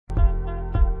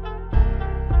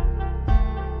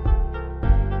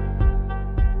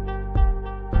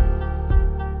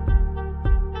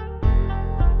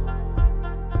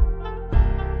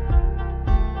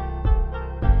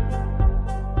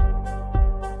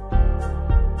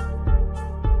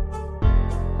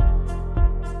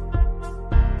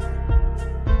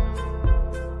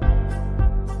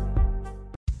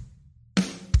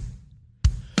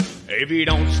If you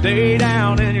don't stay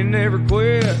down and you never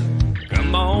quit,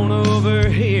 come on over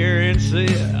here and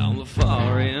sit on the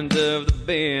far end of the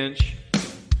bench.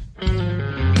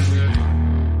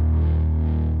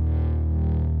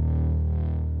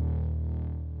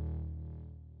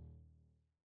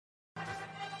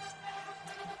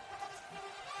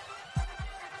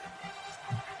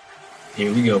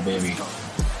 Here we go, baby.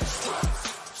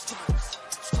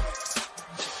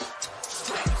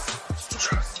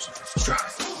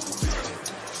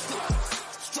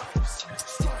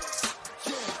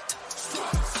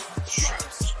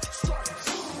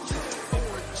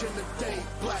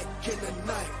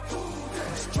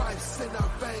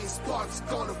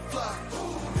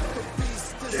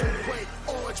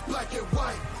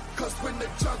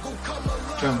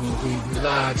 Jungle, we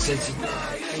live,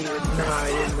 Cincinnati, we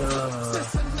ignited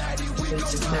Cincinnati, we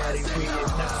ignited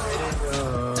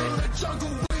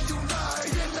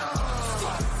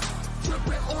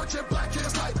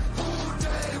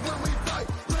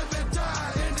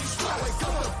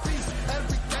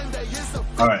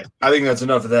All right, I think that's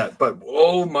enough of that. But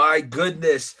oh my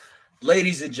goodness,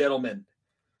 ladies and gentlemen,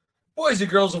 boys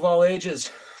and girls of all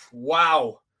ages,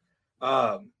 wow.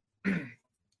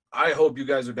 I hope you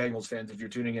guys are Bengals fans if you're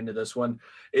tuning into this one.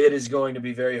 It is going to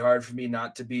be very hard for me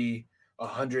not to be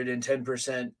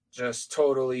 110% just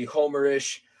totally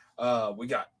homerish. We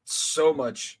got so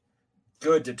much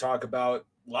good to talk about.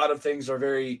 A lot of things are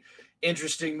very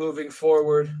interesting moving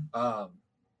forward.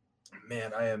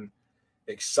 Man, I am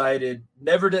excited.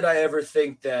 Never did I ever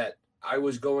think that I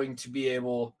was going to be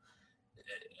able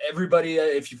 – everybody,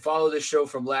 if you follow this show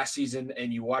from last season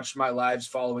and you watched my lives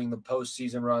following the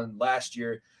postseason run last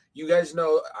year, you guys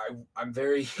know I'm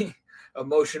very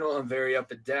emotional. I'm very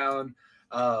up and down.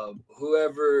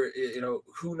 Whoever,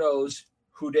 who knows?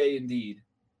 Who day indeed.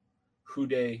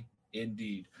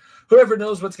 Whoever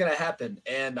knows what's going to happen.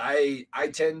 And I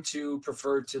tend to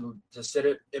prefer to sit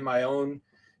it in my own,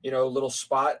 little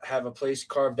spot, have a place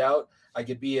carved out. I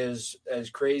could be as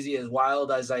crazy, as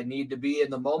wild as I need to be in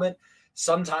the moment.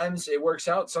 Sometimes it works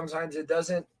out. Sometimes it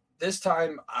doesn't. This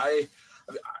time I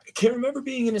can't remember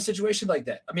being in a situation like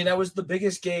that. I mean, that was the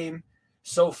biggest game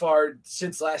so far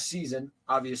since last season,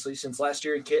 obviously, since last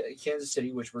year in Kansas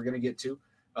City, which we're going to get to.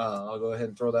 I'll go ahead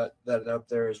and throw that up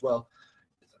there as well.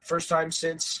 First time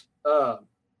since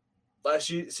last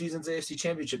season's AFC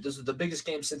Championship. This is the biggest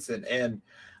game since then, and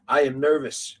I am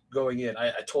nervous going in.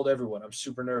 I told everyone I'm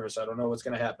super nervous. I don't know what's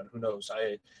going to happen. Who knows?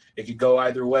 It could go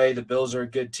either way. The Bills are a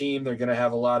good team. They're going to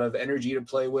have a lot of energy to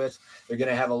play with. They're going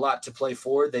to have a lot to play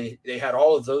for. They had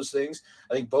all of those things.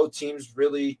 I think both teams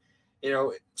really,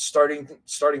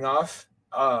 starting off,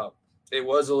 it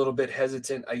was a little bit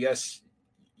hesitant, I guess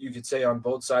you could say, on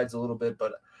both sides a little bit.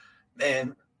 But,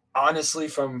 man, honestly,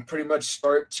 from pretty much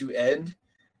start to end,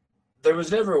 there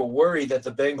was never a worry that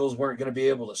the Bengals weren't going to be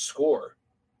able to score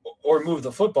or move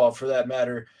the football, for that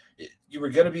matter. You were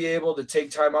going to be able to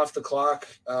take time off the clock.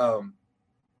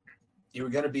 You were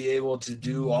going to be able to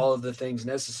do all of the things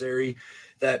necessary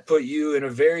that put you in a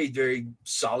very, very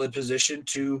solid position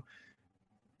to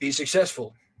be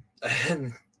successful.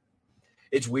 And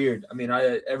it's weird. I mean,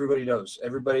 everybody knows.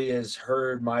 Everybody has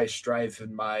heard my strife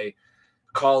and my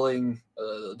calling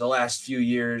the last few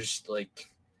years. Like,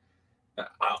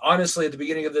 honestly, at the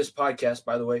beginning of this podcast,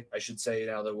 by the way, I should say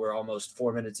now that we're almost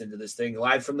 4 minutes into this thing,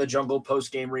 live from the jungle,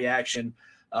 post-game reaction,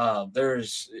 there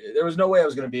was no way I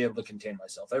was going to be able to contain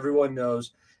myself. Everyone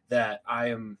knows that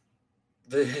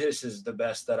this is the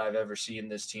best that I've ever seen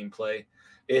this team play.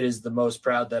 It is the most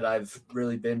proud that I've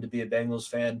really been to be a Bengals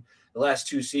fan. The last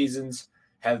 2 seasons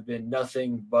have been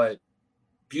nothing but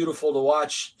beautiful to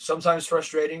watch, sometimes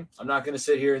frustrating. I'm not going to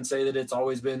sit here and say that it's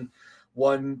always been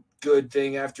one good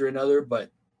thing after another, but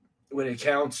when it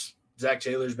counts, Zach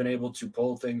Taylor's been able to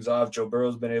pull things off. Joe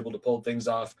Burrow's been able to pull things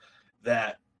off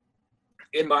that,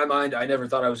 in my mind, I never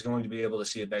thought I was going to be able to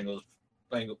see a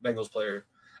Bengals player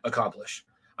accomplish.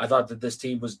 I thought that this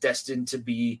team was destined to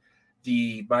be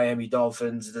the Miami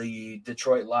Dolphins, the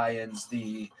Detroit Lions,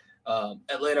 the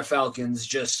Atlanta Falcons,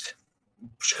 just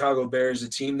Chicago Bears, a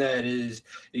team that is,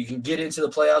 you can get into the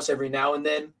playoffs every now and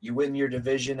then. You win your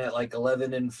division at like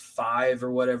 11-5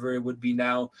 or whatever it would be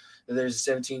now. There's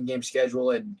a 17-game schedule,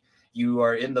 and you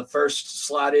are in the first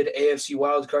slotted AFC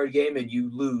wildcard game, and you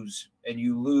lose. And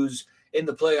you lose in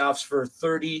the playoffs for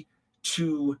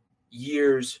 32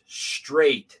 years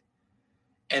straight.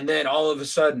 And then all of a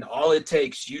sudden, all it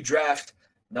takes, you draft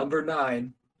number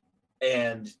 9,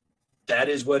 and that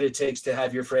is what it takes to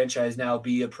have your franchise now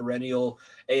be a perennial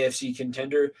AFC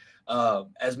contender.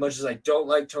 As much as I don't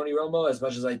like Tony Romo, as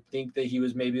much as I think that he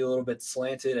was maybe a little bit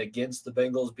slanted against the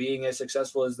Bengals being as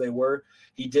successful as they were,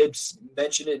 he did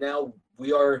mention it now.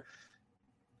 We are,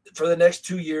 for the next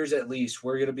 2 years at least,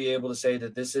 we're going to be able to say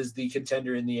that this is the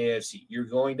contender in the AFC. You're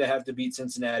going to have to beat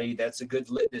Cincinnati. That's a good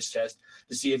litmus test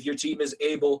to see if your team is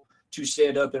able to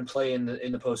stand up and play in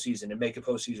the postseason and make a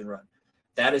postseason run.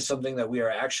 That is something that we are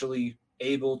actually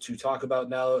able to talk about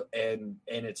now, and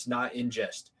it's not in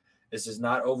jest. This is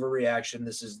not overreaction.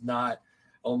 This is not,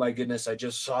 oh my goodness, I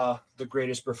just saw the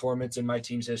greatest performance in my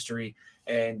team's history,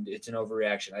 and it's an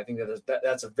overreaction. I think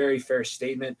that's a very fair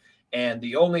statement, and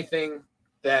the only thing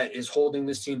that is holding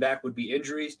this team back would be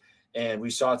injuries, and we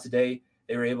saw today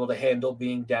they were able to handle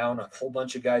being down a whole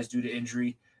bunch of guys due to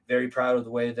injury. Very proud of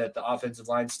the way that the offensive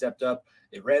line stepped up.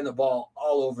 They ran the ball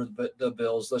all over the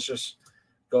Bills. Let's just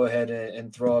go ahead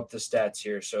and throw up the stats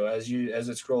here. So as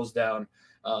it scrolls down,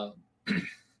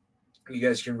 you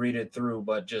guys can read it through,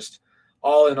 but just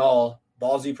all in all,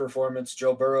 ballsy performance.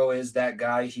 Joe Burrow is that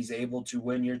guy. He's able to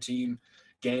win your team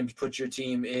games, put your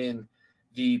team in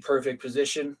the perfect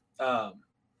position. And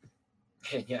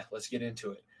yeah, let's get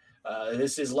into it.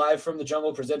 This is Live from the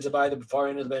Jungle, presented by the Far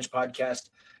End of the Bench podcast,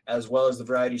 as well as the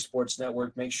Variety Sports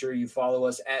Network. Make sure you follow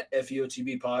us at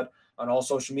FEOTB Pod on all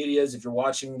social medias. If you're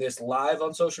watching this live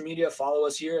on social media, follow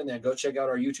us here, and then go check out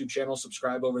our YouTube channel.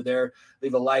 Subscribe over there.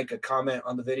 Leave a like, a comment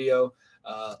on the video.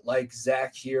 Like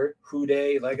Zach here,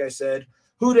 Houday, like I said,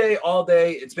 Houday all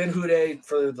day. It's been Houday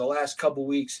for the last couple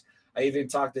weeks. I even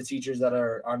talked to teachers that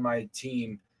are on my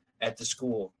team at the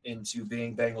school into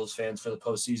being Bengals fans for the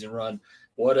postseason run.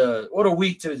 What a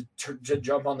week to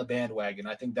jump on the bandwagon.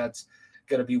 I think that's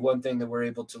going to be one thing that we're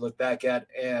able to look back at.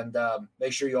 And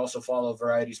make sure you also follow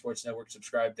Variety Sports Network.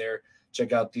 Subscribe there.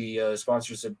 Check out the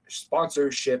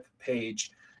sponsorship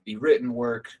page, the written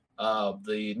work,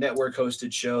 the network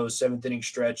hosted shows, Seventh Inning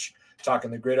Stretch,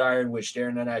 Talking the Gridiron, which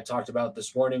Darren and I talked about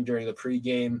this morning during the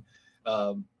pregame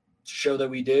show that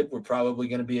we did. We're probably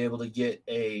going to be able to get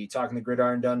a Talking the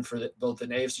Gridiron done for both an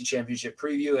AFC Championship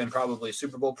preview and probably a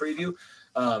Super Bowl preview,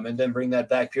 and then bring that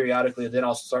back periodically. And then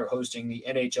I'll start hosting the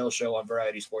NHL show on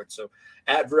Variety Sports. So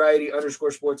at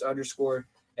Variety_Sports_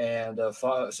 and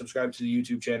subscribe to the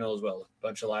YouTube channel as well. A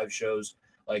bunch of live shows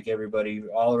like everybody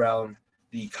all around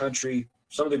the country.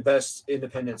 Some of the best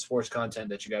independent sports content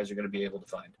that you guys are going to be able to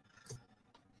find.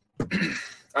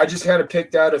 I just kind of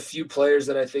picked out a few players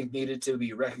that I think needed to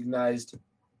be recognized.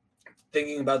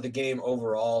 Thinking about the game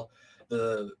overall,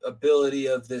 the ability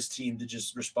of this team to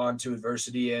just respond to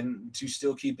adversity and to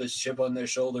still keep a chip on their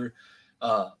shoulder.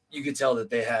 You could tell that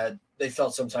they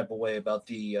felt some type of way about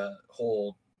the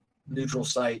whole neutral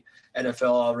site.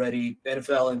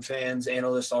 NFL and fans,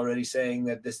 analysts already saying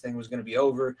that this thing was going to be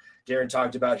over. Darren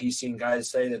talked about he's seen guys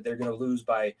say that they're going to lose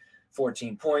by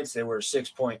 14 points. They were a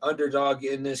 6-point underdog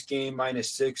in this game.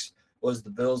 -6 was the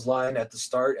Bills line at the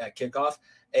start at kickoff.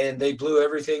 And they blew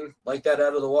everything like that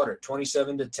out of the water.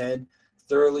 27-10,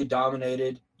 thoroughly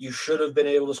dominated. You should have been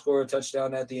able to score a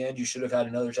touchdown at the end. You should have had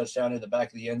another touchdown in the back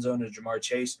of the end zone to Jamar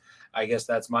Chase. I guess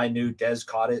that's my new Dez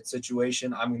caught it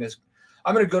situation. I'm going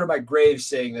to go to my grave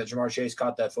saying that Jamar Chase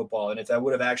caught that football. And if that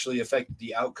would have actually affected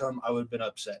the outcome, I would have been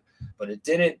upset. But it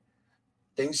didn't.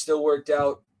 Things still worked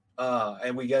out.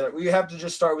 And we have to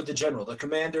just start with the general, the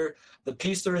commander, the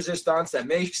piece de resistance that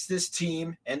makes this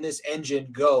team and this engine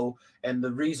go, and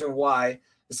the reason why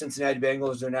the Cincinnati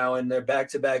Bengals are now in their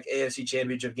back-to-back AFC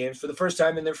Championship games for the first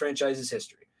time in their franchise's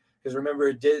history. Because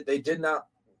remember, they did not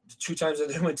 – 2 times that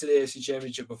they went to the AFC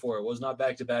Championship before. It was not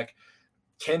back-to-back.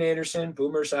 Ken Anderson,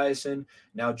 Boomer Esiason,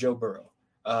 now Joe Burrow.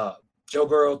 Joe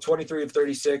Burrow, 23 of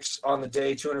 36 on the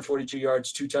day, 242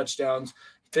 yards, 2 touchdowns.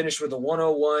 Finished with a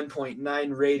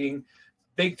 101.9 rating.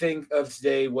 Big thing of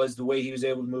today was the way he was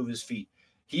able to move his feet.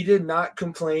 He did not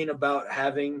complain about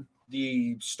having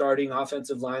the starting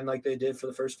offensive line like they did for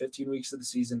the first 15 weeks of the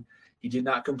season. He did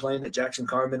not complain that Jackson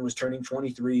Carman was turning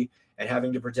 23 and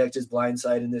having to protect his blind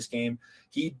side in this game.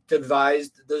 He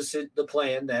devised the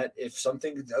plan that if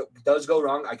something does go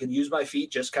wrong, I can use my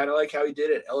feet, just kind of like how he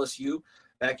did at LSU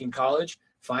back in college,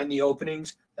 find the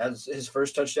openings. That's his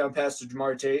first touchdown pass to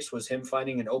Jamar Chase was him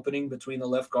finding an opening between the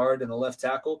left guard and the left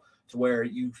tackle to where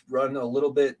you run a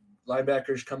little bit,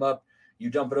 linebackers come up,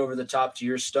 you dump it over the top to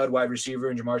your stud wide receiver,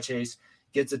 and Jamar Chase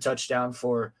gets a touchdown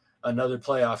for another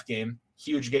playoff game.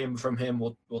 Huge game from him.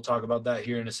 We'll talk about that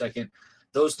here in a second.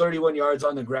 Those 31 yards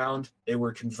on the ground, they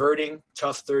were converting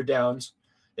tough third downs.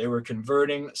 They were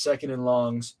converting second and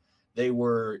longs. They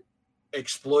were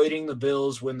exploiting the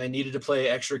Bills when they needed to play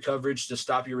extra coverage to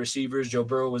stop your receivers. Joe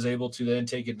Burrow was able to then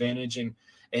take advantage and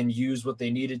and used what they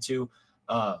needed to.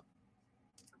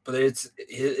 But it's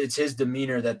his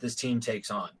demeanor that this team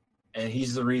takes on, and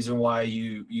he's the reason why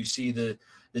you see the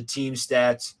team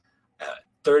stats.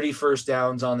 30 first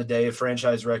downs on the day, a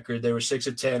franchise record. They were 6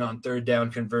 of 10 on third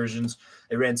down conversions.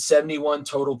 They ran 71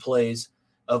 total plays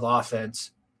of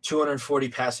offense, 240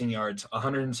 passing yards,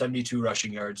 172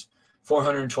 rushing yards,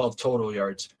 412 total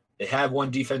yards. They had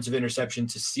one defensive interception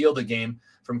to seal the game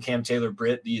from Cam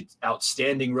Taylor-Britt, the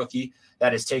outstanding rookie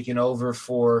that has taken over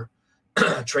for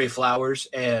Trey Flowers,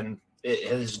 and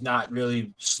it has not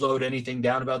really slowed anything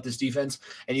down about this defense.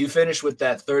 And you finish with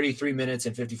that 33 minutes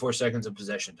and 54 seconds of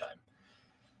possession time.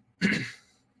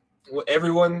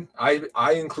 Everyone,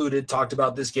 I included, talked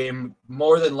about this game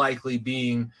more than likely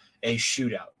being a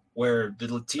shootout where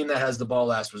the team that has the ball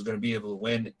last was going to be able to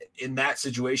win. In that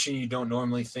situation, you don't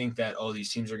normally think that,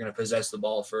 these teams are going to possess the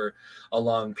ball for a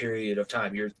long period of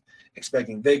time. You're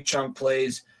expecting big chunk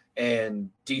plays and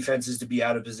defenses to be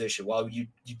out of position. While you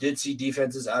did see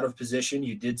defenses out of position,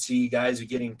 you did see guys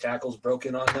getting tackles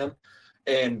broken on them,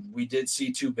 and we did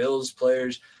see 2 Bills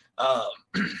players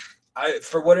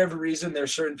for whatever reason,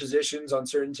 there's certain positions on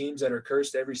certain teams that are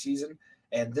cursed every season.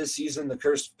 And this season, the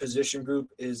cursed position group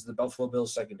is the Buffalo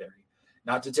Bills secondary.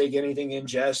 Not to take anything in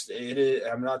jest.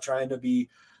 I'm not trying to be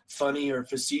funny or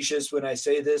facetious when I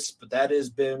say this, but that has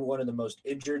been one of the most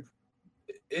injured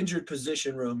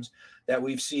position rooms that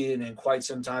we've seen in quite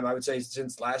some time. I would say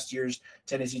since last year's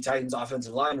Tennessee Titans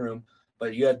offensive line room.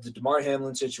 But you had the DeMar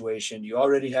Hamlin situation. You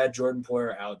already had Jordan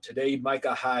Poyer out. Today,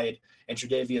 Micah Hyde and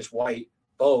Tre'Davious White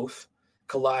both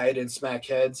collide and smack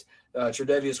heads.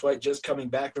 Tre'Davious White just coming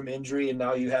back from injury, and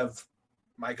now you have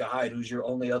Micah Hyde, who's your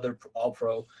only other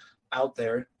All-Pro out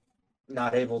there,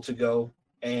 not able to go,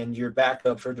 and your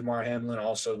backup for DeMar Hamlin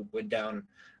also went down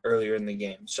earlier in the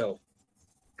game. So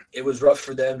it was rough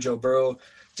for them. Joe Burrow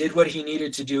did what he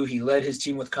needed to do. He led his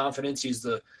team with confidence. He's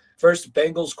the first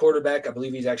Bengals quarterback. I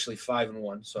believe he's actually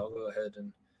 5-1, so I'll go ahead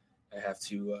and I have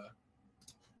to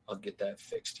I'll get that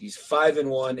fixed. He's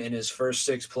 5-1 in his first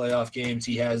 6 playoff games.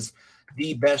 He has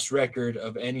the best record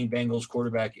of any Bengals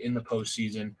quarterback in the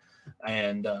postseason.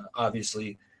 And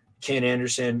obviously, Ken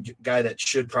Anderson, guy that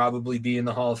should probably be in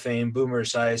the Hall of Fame. Boomer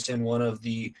Esiason, one of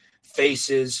the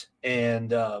faces,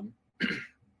 and a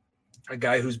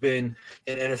guy who's been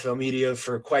in NFL media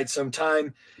for quite some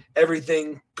time.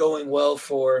 Everything going well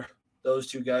for those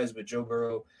 2 guys, but Joe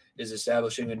Burrow is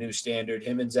establishing a new standard.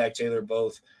 Him and Zach Taylor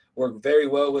both work very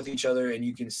well with each other, and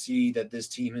you can see that this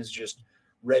team is just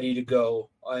ready to go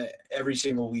every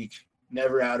single week,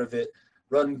 never out of it.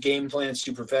 Run game plans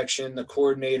to perfection. The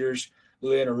coordinators,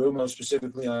 Lou Anarumo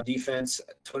specifically on defense,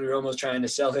 Tony Romo's trying to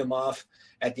sell him off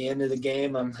at the end of the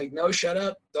game. I'm like, no, shut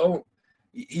up. Don't.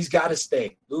 He's got to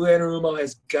stay. Lou Anarumo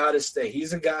has got to stay.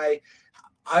 He's a guy,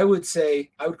 I would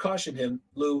caution him,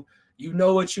 Lou, you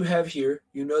know what you have here.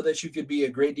 You know that you could be a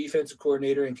great defensive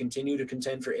coordinator and continue to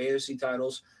contend for AFC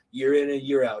titles year in and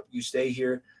year out. You stay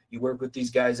here. You work with these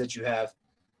guys that you have.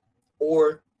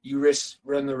 Or you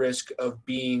run the risk of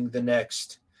being the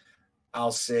next,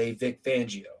 I'll say, Vic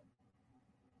Fangio.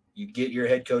 You get your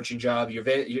head coaching job. Your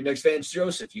next Vance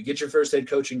Joseph. You get your first head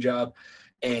coaching job,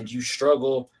 and you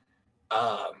struggle.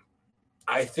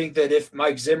 I think that if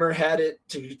Mike Zimmer had it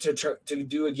to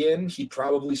do again, he'd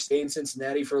probably stay in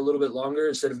Cincinnati for a little bit longer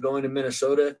instead of going to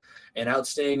Minnesota and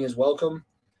outstaying his welcome.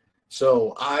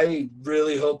 So I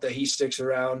really hope that he sticks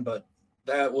around, but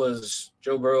that was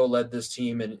Joe Burrow led this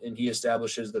team, and he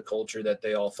establishes the culture that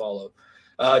they all follow.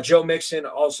 Joe Mixon,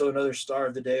 also another star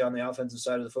of the day on the offensive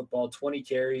side of the football, 20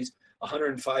 carries,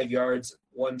 105 yards,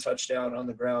 1 touchdown on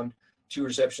the ground, 2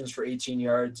 receptions for 18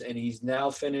 yards, and he's now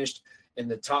finished in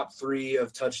the top 3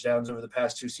 of touchdowns over the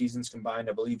past 2 seasons combined.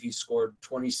 I believe he scored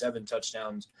 27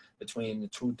 touchdowns between the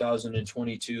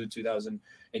 2022,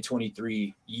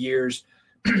 2023 years.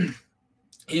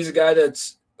 He's a guy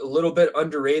that's a little bit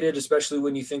underrated, especially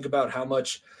when you think about how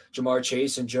much Jamar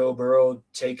Chase and Joe Burrow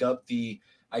take up the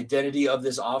identity of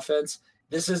this offense.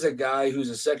 This is a guy who's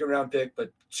a second-round pick,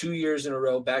 but 2 years in a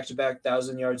row, back-to-back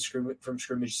 1,000-yard from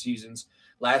scrimmage seasons.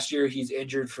 Last year, he's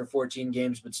injured for 14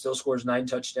 games, but still scores 9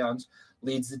 touchdowns,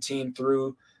 leads the team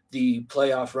through the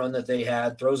playoff run that they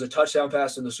had, throws a touchdown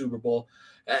pass in the Super Bowl,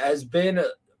 has been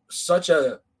such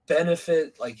a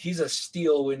benefit. Like, he's a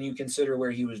steal when you consider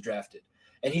where he was drafted.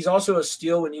 And he's also a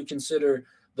steal when you consider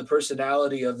the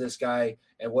personality of this guy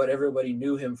and what everybody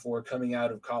knew him for coming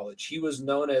out of college. He was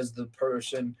known as the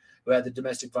person who had the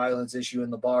domestic violence issue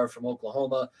in the bar from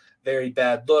Oklahoma. Very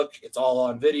bad look. It's all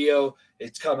on video.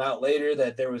 It's come out later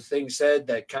that there was things said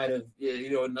that kind of,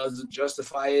 doesn't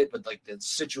justify it, but like the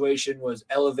situation was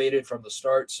elevated from the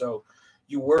start. So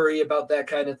you worry about that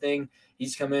kind of thing.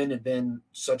 He's come in and been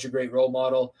such a great role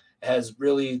model, has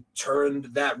really turned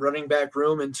that running back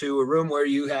room into a room where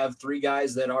you have three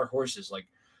guys that are horses. Like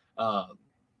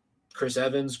Chris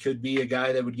Evans could be a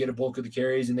guy that would get a bulk of the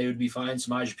carries and they would be fine.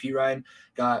 Samaje Perine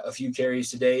got a few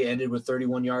carries today, ended with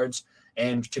 31 yards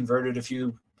and converted a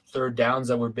few third downs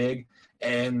that were big.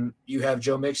 And you have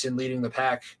Joe Mixon leading the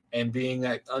pack and being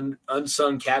that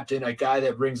unsung captain, a guy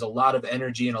that brings a lot of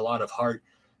energy and a lot of heart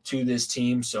to this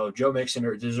team. So Joe Mixon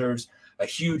deserves a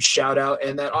huge shout out.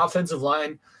 And that offensive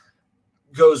line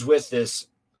goes with this.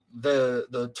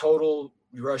 The total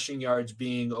rushing yards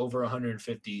being over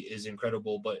 150 is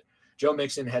incredible, but Joe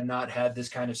Mixon had not had this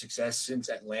kind of success since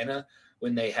Atlanta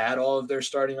when they had all of their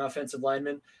starting offensive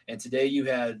linemen. And today you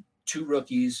had two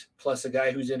rookies plus a guy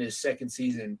who's in his second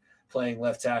season playing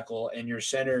left tackle, and your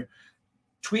center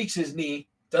tweaks his knee,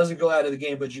 doesn't go out of the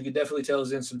game, but you can definitely tell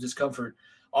he's in some discomfort.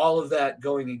 All of that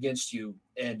going against you,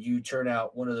 and you turn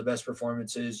out one of the best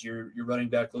performances. Your running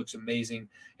back looks amazing,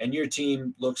 and your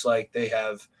team looks like they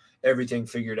have everything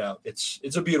figured out.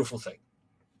 It's a beautiful thing.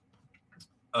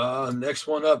 Next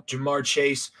one up, Jamar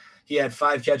Chase. He had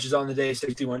 5 catches on the day,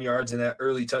 61 yards, and that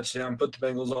early touchdown put the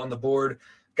Bengals on the board,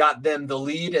 got them the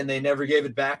lead, and they never gave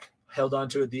it back. Held on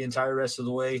to it the entire rest of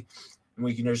the way. And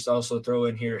we can just also throw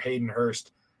in here Hayden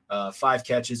Hurst, 5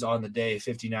 catches on the day,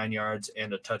 59 yards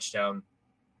and a touchdown.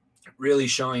 Really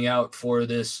showing out for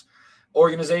this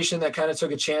organization that kind of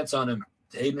took a chance on him.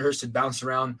 Hayden Hurst had bounced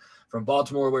around from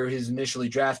Baltimore, where he was initially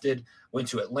drafted, went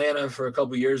to Atlanta for a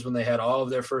couple of years when they had all of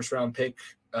their first-round pick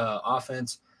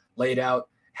offense laid out.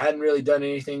 Hadn't really done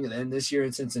anything. And then this year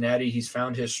in Cincinnati, he's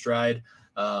found his stride.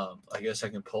 I guess I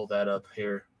can pull that up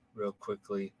here real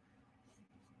quickly.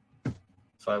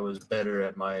 If I was better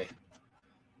at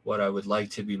what I would like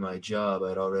to be my job,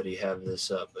 I'd already have this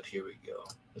up, but here we go.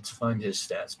 Let's find his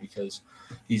stats because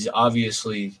he's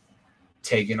obviously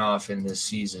taken off in this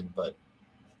season, but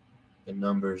the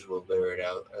numbers will bear it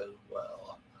out as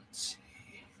well. Let's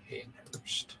see. Hayden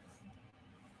Hurst.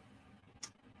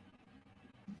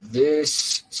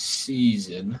 This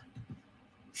season,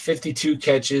 52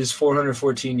 catches,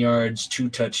 414 yards, 2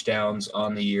 touchdowns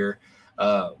on the year.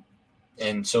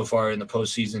 And so far in the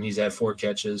postseason, he's had 4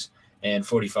 catches and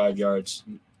 45 yards,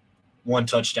 1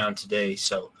 touchdown today.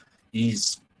 So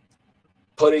he's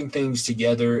putting things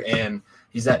together, and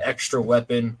he's that extra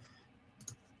weapon.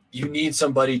 You need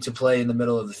somebody to play in the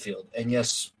middle of the field. And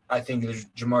yes, I think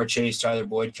Jamar Chase, Tyler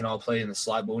Boyd can all play in the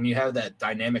slot. But when you have that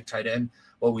dynamic tight end,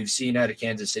 what we've seen out of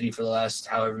Kansas City for the last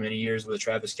however many years with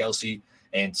Travis Kelce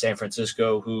and San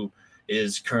Francisco, who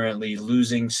is currently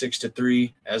losing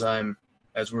 6-3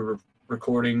 as we're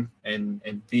recording and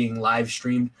being live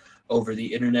streamed over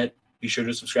the internet. Be sure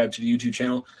to subscribe to the YouTube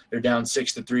channel. They're down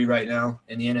 6-3 right now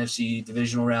in the NFC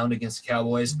divisional round against the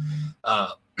Cowboys.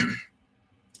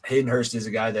 Hayden Hurst is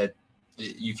a guy that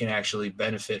you can actually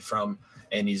benefit from,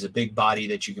 and he's a big body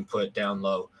that you can put down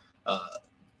low.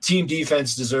 Team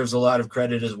defense deserves a lot of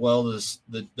credit as well.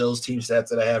 The Bills team stats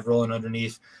that I have rolling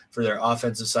underneath for their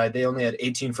offensive side. They only had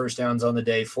 18 first downs on the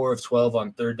day, 4 of 12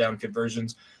 on third down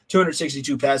conversions,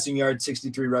 262 passing yards,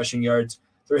 63 rushing yards,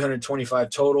 325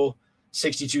 total,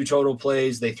 62 total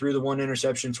plays. They threw the 1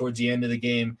 interception towards the end of the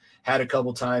game, had a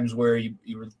couple times where you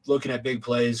were looking at big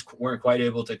plays, weren't quite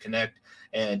able to connect.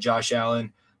 And Josh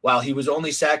Allen, while he was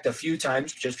only sacked a few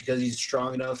times just because he's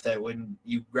strong enough that when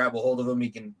you grab a hold of him, he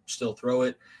can still throw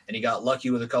it. And he got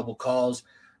lucky with a couple calls.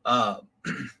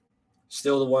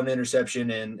 Still the 1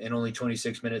 interception and only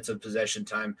 26 minutes of possession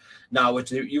time. Not what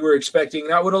you were expecting,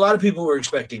 not what a lot of people were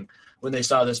expecting when they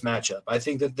saw this matchup. I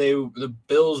think that the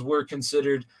Bills were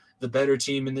considered the better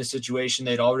team in this situation.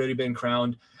 They'd already been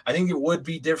crowned. I think it would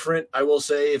be different, I will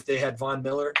say, if they had Von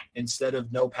Miller instead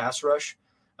of no pass rush.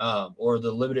 Or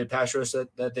the limited pass rush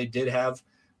that they did have.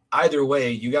 Either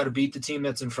way, you got to beat the team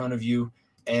that's in front of you,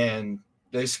 and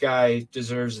this guy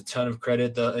deserves a ton of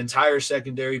credit. The entire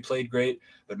secondary played great,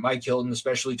 but Mike Hilton,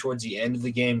 especially towards the end of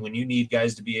the game when you need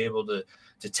guys to be able to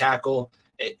tackle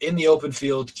in the open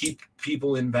field, keep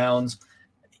people in bounds.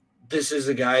 This is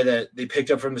a guy that they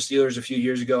picked up from the Steelers a few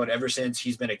years ago, and ever since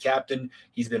he's been a captain,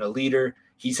 he's been a leader.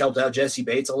 He's helped out Jesse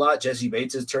Bates a lot. Jesse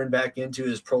Bates has turned back into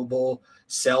his Pro Bowl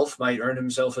self, might earn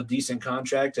himself a decent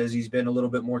contract as he's been a little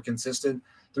bit more consistent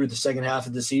through the second half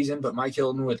of the season. But Mike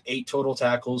Hilton with 8 total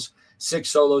tackles, 6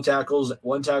 solo tackles,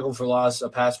 1 tackle for loss, a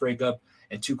pass breakup,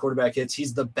 and 2 quarterback hits.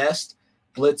 He's the best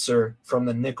blitzer from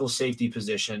the nickel safety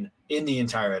position in the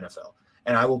entire NFL.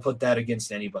 And I will put that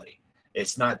against anybody.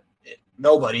 It's not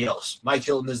nobody else. Mike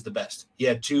Hilton is the best. He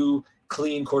had 2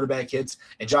 clean quarterback hits,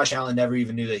 and Josh Allen never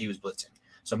even knew that he was blitzing.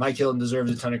 So Mike Hilton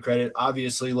deserves a ton of credit.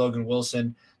 Obviously, Logan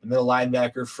Wilson, the middle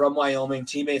linebacker from Wyoming,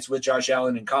 teammates with Josh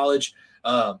Allen in college.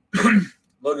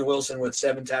 Logan Wilson with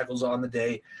 7 tackles on the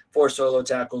day, 4 solo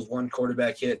tackles, 1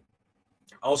 quarterback hit.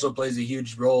 Also plays a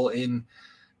huge role in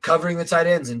covering the tight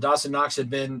ends. And Dawson Knox had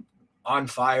been on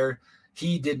fire.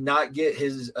 He did not get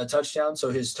a touchdown, so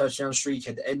his touchdown streak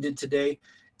had ended today.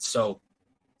 So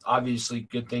obviously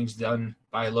good things done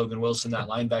by Logan Wilson. That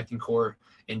linebacking core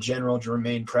in general,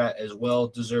 Jermaine Pratt as well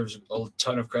deserves a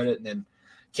ton of credit. And then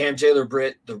Cam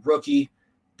Taylor-Britt, the rookie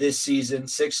this season,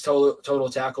 6 total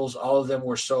tackles. All of them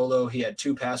were solo. He had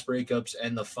 2 pass breakups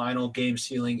and the final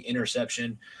game-sealing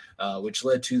interception, which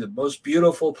led to the most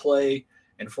beautiful play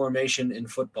and formation in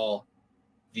football,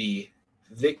 the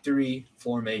victory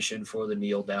formation for the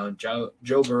kneel down.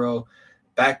 Joe Burrow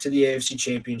back to the AFC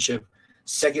Championship,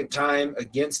 second time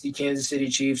against the Kansas City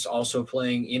Chiefs, also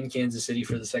playing in Kansas City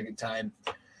for the second time.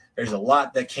 There's a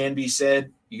lot that can be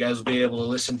said. You guys will be able to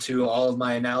listen to all of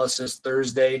my analysis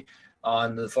Thursday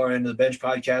on the Far End of the Bench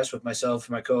podcast with myself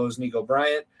and my co-host Nico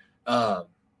Bryant.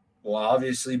 We'll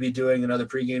obviously be doing another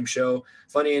pregame show.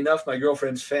 Funny enough, my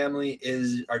girlfriend's family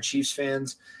are Chiefs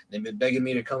fans. They've been begging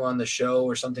me to come on the show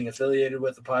or something affiliated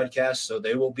with the podcast, so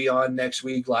they will be on next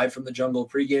week live from the jungle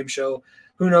pregame show.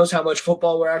 Who knows how much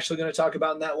football we're actually going to talk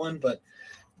about in that one, but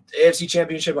the AFC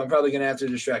Championship, I'm probably going to have to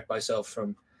distract myself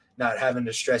from not having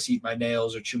to stress eat my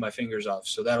nails or chew my fingers off,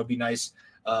 so that'll be nice.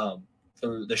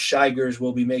 The Shigers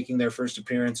will be making their first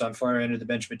appearance on Far End of the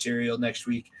Bench material next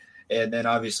week. And then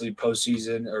obviously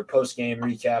postseason or post-game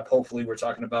recap. Hopefully we're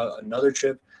talking about another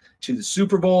trip to the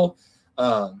Super Bowl.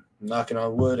 Knocking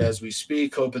on wood as we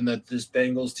speak, hoping that this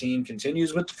Bengals team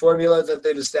continues with the formula that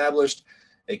they've established.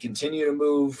 They continue to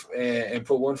move and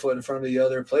put one foot in front of the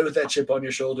other, play with that chip on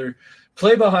your shoulder,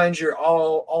 play behind your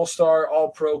all-star,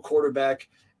 all-pro quarterback,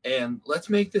 and let's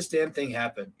make this damn thing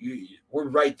happen. We're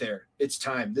right there. It's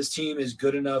time. This team is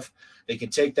good enough. They can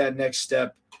take that next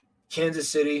step. Kansas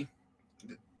City,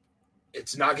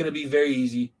 it's not going to be very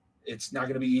easy. It's not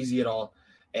going to be easy at all.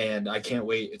 And I can't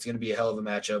wait. It's going to be a hell of a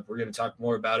matchup. We're going to talk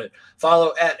more about it.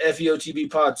 Follow at FEOTB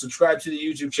Pod. Subscribe to the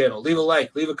YouTube channel. Leave a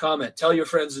like. Leave a comment. Tell your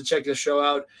friends to check this show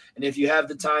out. And if you have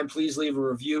the time, please leave a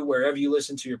review wherever you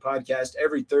listen to your podcast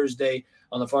every Thursday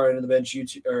on the Far End of the Bench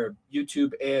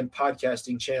YouTube and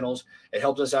podcasting channels. It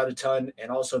helps us out a ton.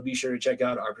 And also be sure to check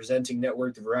out our presenting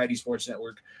network, the Variety Sports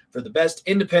Network, for the best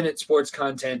independent sports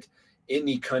content in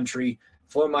the country.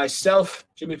 For myself,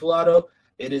 Jimmy Pilato,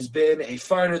 it has been a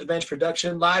Far End of the Bench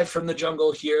production live from the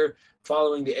jungle here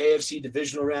following the AFC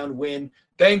Divisional Round win.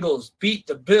 Bengals beat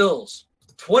the Bills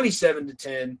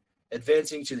 27-10,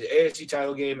 advancing to the AFC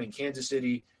title game in Kansas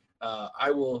City. I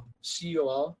will see you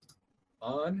all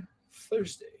on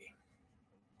Thursday.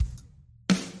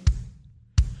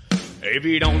 If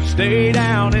you don't stay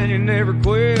down and you never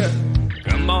quit,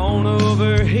 come on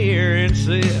over here and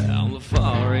sit on the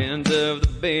far end of the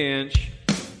bench.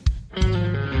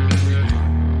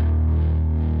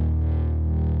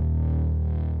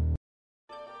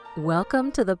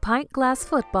 Welcome to the Pint Glass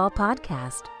Football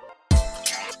Podcast.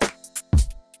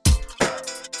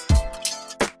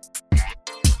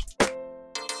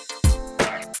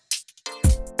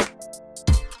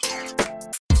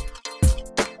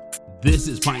 This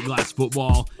is Pint Glass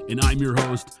Football, and I'm your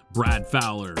host, Brad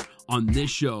Fowler. On this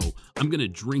show, I'm going to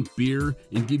drink beer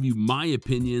and give you my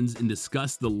opinions and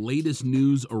discuss the latest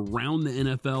news around the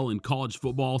NFL and college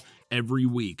football every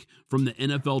week, from the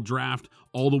NFL draft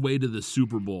all the way to the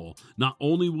Super Bowl. Not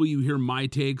only will you hear my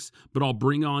takes, but I'll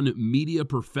bring on media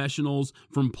professionals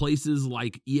from places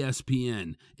like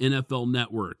ESPN, NFL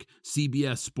Network,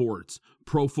 CBS Sports,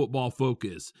 Pro Football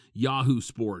Focus, Yahoo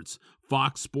Sports,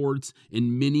 Fox Sports,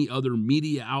 and many other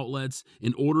media outlets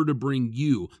in order to bring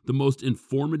you the most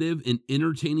informative and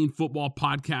entertaining football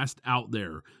podcast out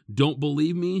there. Don't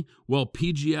believe me? Well,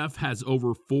 PGF has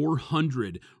over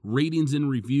 400 ratings and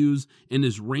reviews and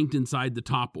is ranked inside the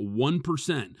top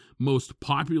 1% most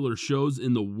popular shows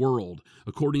in the world,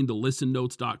 according to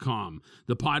listennotes.com.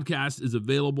 The podcast is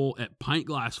available at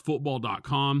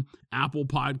pintglassfootball.com, Apple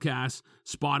Podcasts,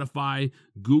 Spotify,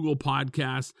 Google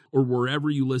Podcasts, or wherever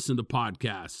you listen to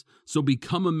podcasts. So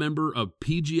become a member of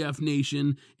PGF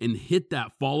Nation and hit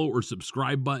that follow or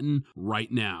subscribe button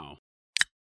right now.